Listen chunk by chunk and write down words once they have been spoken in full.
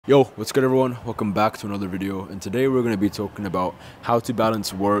Yo, what's good everyone? Welcome back to another video, and today we're going to be talking about how to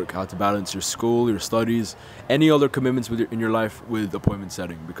balance work, how to balance your school, your studies, any other commitments in your life with appointment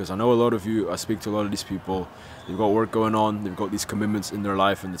setting. Because I know a lot of you, I speak to a lot of these people, they've got work going on, they've got these commitments in their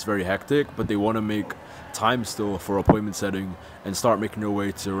life and it's very hectic, but they want to make time still for appointment setting and start making their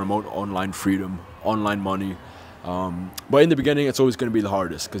way to remote online freedom, online money. But in the beginning it's always going to be the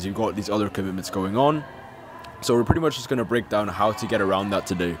hardest because you've got these other commitments going on. So we're pretty much just going to break down how to get around that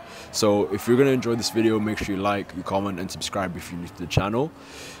today. So if you're going to enjoy this video, make sure you like, you comment, and subscribe if you're new to the channel.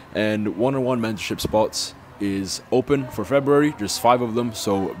 And one-on-one mentorship spots is open for February. There's 5 of them,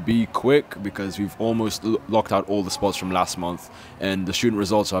 so be quick because we've almost locked out all the spots from last month. And the student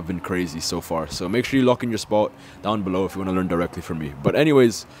results have been crazy so far. So make sure you lock in your spot down below if you want to learn directly from me. But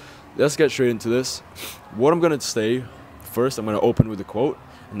anyways, let's get straight into this. What I'm going to say first, I'm going to open with a quote.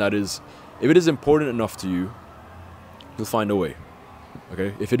 And that is, if it is important enough to you, you'll find a way.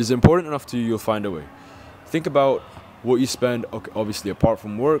 Okay, if it is important enough to you, you'll find a way. Think about what you spend, okay, obviously apart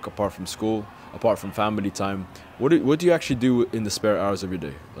from work, apart from school, apart from family time. What do you actually do in the spare hours of your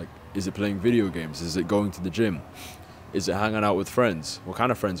day? Like, is it playing video games? Is it going to the gym? Is it hanging out with friends? What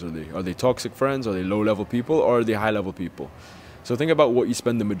kind of friends are they? Are they toxic friends? Are they low-level people? Or are they high-level people? So think about what you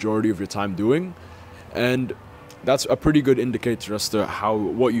spend the majority of your time doing, and that's a pretty good indicator as to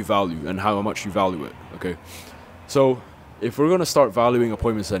what you value and how much you value it. Okay. So if we're going to start valuing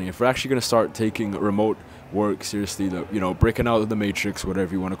appointment setting, if we're actually going to start taking remote work seriously, breaking out of the matrix,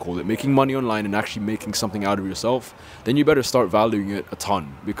 whatever you want to call it, making money online and actually making something out of yourself, then you better start valuing it a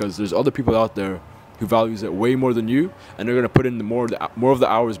ton, because there's other people out there who values it way more than you, and they're going to put in more of the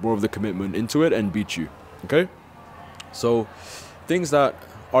hours, more of the commitment into it and beat you. Okay? So things that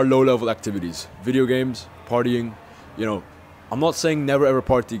are low-level activities, video games, partying, I'm not saying never ever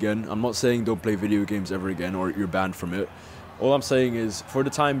party again. I'm not saying don't play video games ever again or you're banned from it. All I'm saying is, for the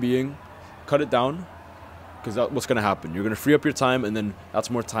time being, cut it down, because that's what's going to happen. You're going to free up your time, and then that's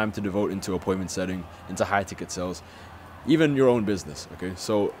more time to devote into appointment setting, into high ticket sales, even your own business. Okay,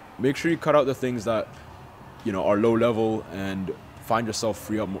 so make sure you cut out the things that are low level and find yourself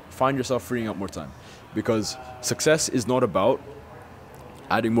freeing up more time, because success is not about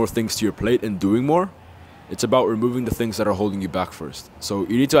adding more things to your plate and doing more. It's about removing the things that are holding you back first. So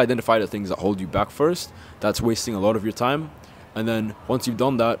you need to identify the things that hold you back first. That's wasting a lot of your time. And then once you've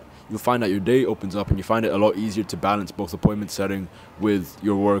done that, you'll find that your day opens up and you find it a lot easier to balance both appointment setting with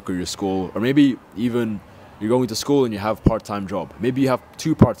your work or your school. Or maybe even you're going to school and you have part-time job. Maybe you have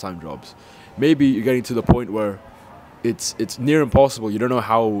 2 part-time jobs. Maybe you're getting to the point where it's near impossible. You don't know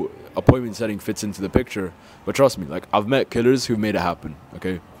how appointment setting fits into the picture. But trust me, like, I've met killers who made it happen.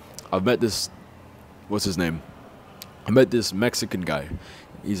 Okay, I've met this. What's his name? I met this Mexican guy.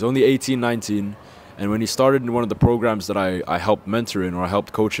 He's only 18, 19, and when he started in one of the programs that I helped mentor in, or I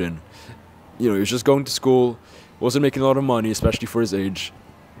helped coach in, he was just going to school, wasn't making a lot of money, especially for his age,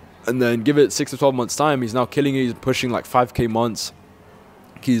 and then give it 6 to 12 months time, he's now killing it. He's pushing like 5K months.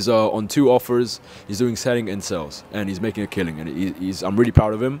 He's on 2 offers. He's doing setting and sales, and he's making a killing, and I'm really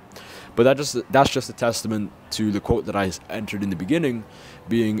proud of him. But that's just a testament to the quote that I entered in the beginning,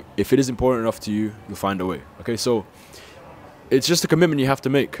 being, if it is important enough to you, you'll find a way. Okay, so it's just a commitment you have to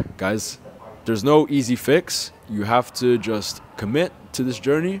make, guys. There's no easy fix. You have to just commit to this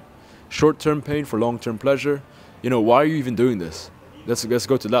journey. Short-term pain for long-term pleasure. Why are you even doing this? Let's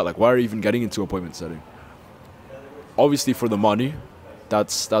go to that. Like, why are you even getting into appointment setting? Obviously for the money.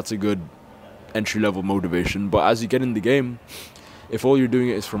 That's a good entry-level motivation. But as you get in the game, if all you're doing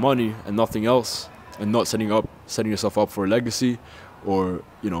it is for money and nothing else, and not setting yourself up for a legacy, or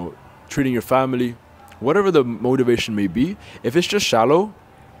treating your family, whatever the motivation may be, if it's just shallow,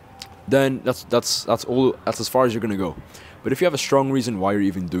 then that's as far as you're gonna go. But if you have a strong reason why you're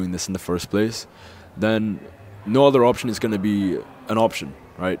even doing this in the first place, then no other option is gonna be an option,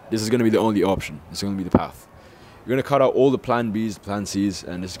 right? This is gonna be the only option. This is gonna be the path. You're gonna cut out all the plan B's, plan C's,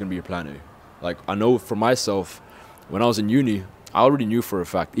 and this is gonna be your plan A. Like, I know for myself, when I was in uni, I already knew for a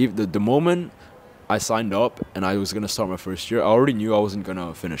fact, the moment I signed up and I was going to start my first year, I already knew I wasn't going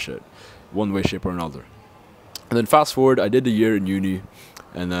to finish it, one way, shape, or another. And then fast forward, I did the year in uni,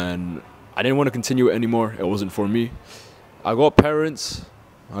 and then I didn't want to continue it anymore. It wasn't for me. I got parents,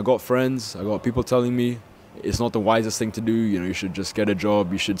 I got friends, I got people telling me it's not the wisest thing to do. You should just get a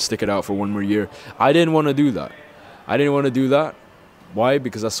job. You should stick it out for 1 more year. I didn't want to do that. Why?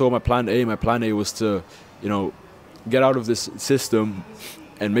 Because I saw my plan A. My plan A was to, get out of this system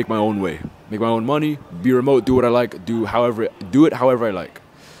and make my own way, make my own money, be remote, do what I like, do it however I like.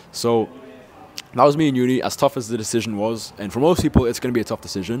 So that was me in uni. As tough as the decision was, and for most people it's going to be a tough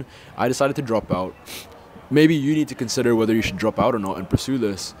decision, I decided to drop out, maybe you need to consider whether you should drop out or not and pursue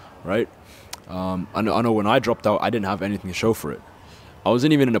this, right? I know when I dropped out, I didn't have anything to show for it. I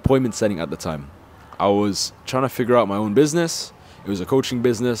wasn't even in appointment setting at the time. I was trying to figure out my own business. It was a coaching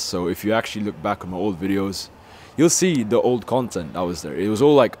business, so if you actually look back on my old videos, you'll see the old content that was there. It was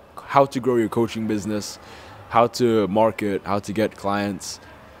all like how to grow your coaching business, how to market, how to get clients,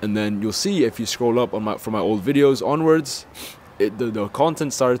 and then you'll see if you scroll up on from my old videos onwards, the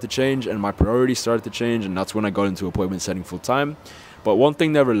content started to change and my priorities started to change, and that's when I got into appointment setting full time. But one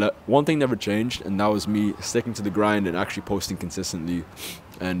thing never changed, and that was me sticking to the grind and actually posting consistently,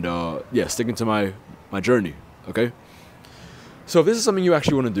 and yeah, sticking to my journey. Okay. So if this is something you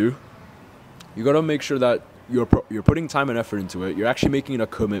actually want to do, you gotta make sure that you're putting time and effort into it. You're actually making it a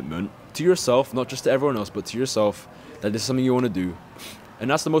commitment to yourself, not just to everyone else, but to yourself, that this is something you want to do. And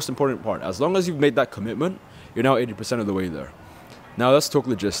that's the most important part. As long as you've made that commitment, you're now 80% of the way there. Now let's talk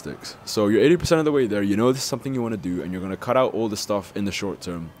logistics. So you're 80% of the way there. You know this is something you want to do, and you're going to cut out all the stuff in the short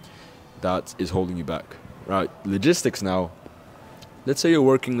term that is holding you back. Right? Logistics now. Let's say you're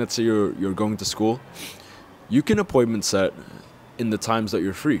working. Let's say you're going to school. You can appointment set in the times that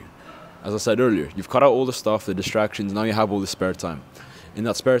you're free. As I said earlier, you've cut out all the stuff, the distractions. Now you have all the spare time. In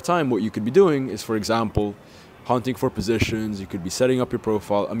that spare time, what you could be doing is, for example, hunting for positions. You could be setting up your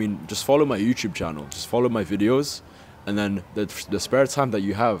profile. I mean, just follow my YouTube channel. Just follow my videos. And then the spare time that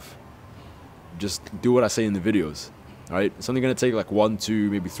you have, just do what I say in the videos, right? It's only going to take like 1,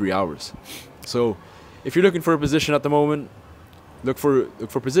 2, maybe 3 hours. So if you're looking for a position at the moment, look for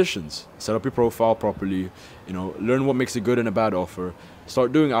positions. Set up your profile properly. You know, learn what makes a good and a bad offer.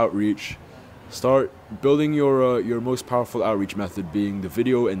 Start doing outreach. Start building your most powerful outreach method, being the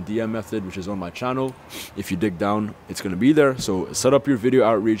video and DM method, which is on my channel. If you dig down, it's going to be there. So set up your video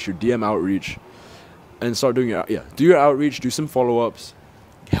outreach, your DM outreach, and start doing do your outreach, do some follow-ups,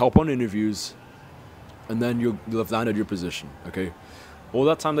 help on interviews, and then you'll have landed your position. Okay, all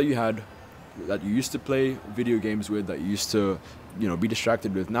that time that you had, that you used to play video games with, that you used to, you know, be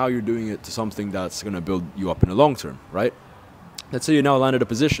distracted with, now you're doing it to something that's going to build you up in the long term, right? Let's say you now landed a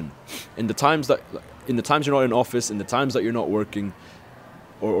position. In the times you're not in office, in the times that you're not working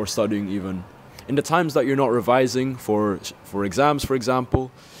or studying, even in the times that you're not revising for exams, for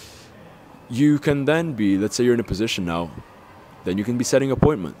example, you can then be, let's say you're in a position now, then you can be setting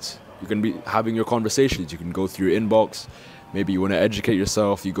appointments. You can be having your conversations. You can go through your inbox. Maybe you want to educate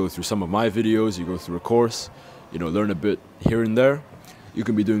yourself. You go through some of my videos. You go through a course. You know, learn a bit here and there. You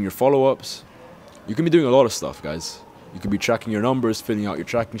can be doing your follow-ups. You can be doing a lot of stuff, guys. You can be tracking your numbers, filling out your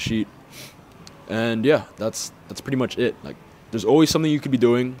tracking sheet. And yeah, that's pretty much it. Like, there's always something you could be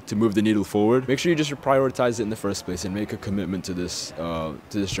doing to move the needle forward. Make sure you just prioritize it in the first place and make a commitment to this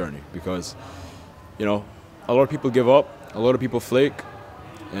journey, because, you know, a lot of people give up, a lot of people flake,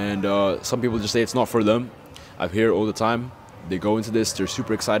 and some people just say it's not for them. I hear it all the time. They go into this, they're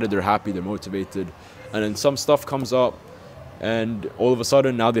super excited, they're happy, they're motivated, and then some stuff comes up, and all of a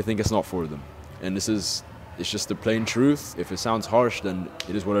sudden now they think it's not for them. And it's just the plain truth. If it sounds harsh, then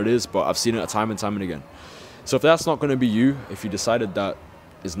it is what it is, but I've seen it time and time and again. So if that's not going to be you, if you decided that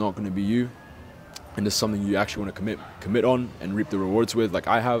is not going to be you, and it's something you actually want to commit on and reap the rewards with, like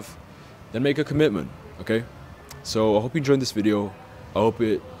I have, then make a commitment, okay? So I hope you enjoyed this video. I hope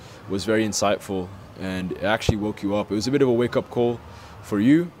it was very insightful and it actually woke you up. It was a bit of a wake-up call for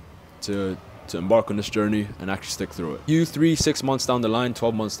you to embark on this journey and actually stick through it. You 3, 6 months down the line,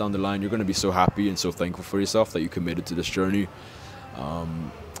 12 months down the line, you're going to be so happy and so thankful for yourself that you committed to this journey.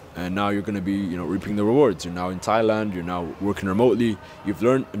 And now you're going to be, you know, reaping the rewards. You're now in Thailand. You're now working remotely. You've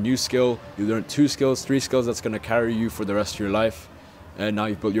learned a new skill. You've learned 2 skills, 3 skills that's going to carry you for the rest of your life. And now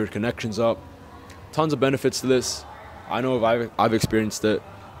you've built your connections up. Tons of benefits to this. I know I've experienced it,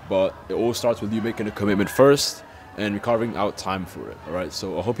 but it all starts with you making a commitment first and carving out time for it. All right.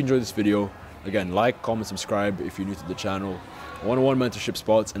 So I hope you enjoyed this video. Again, like, comment, subscribe if you're new to the channel. One-on-one mentorship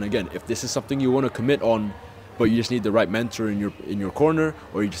spots. And again, if this is something you want to commit on, but you just need the right mentor in your corner,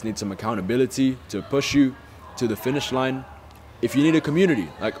 or you just need some accountability to push you to the finish line. If you need a community,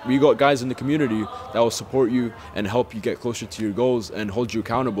 like we got guys in the community that will support you and help you get closer to your goals and hold you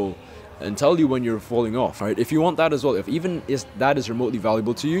accountable and tell you when you're falling off, right? If you want that as well, if even that is remotely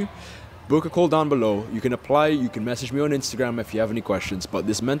valuable to you, book a call down below. You can apply, you can message me on Instagram if you have any questions. But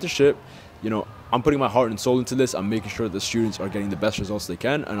this mentorship, you know, I'm putting my heart and soul into this. I'm making sure that the students are getting the best results they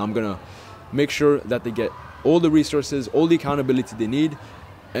can, and I'm gonna make sure that they get all the resources, all the accountability they need,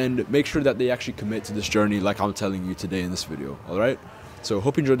 and make sure that they actually commit to this journey like I'm telling you today in this video. All right, so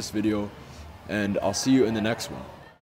hope you enjoyed this video, and I'll see you in the next one.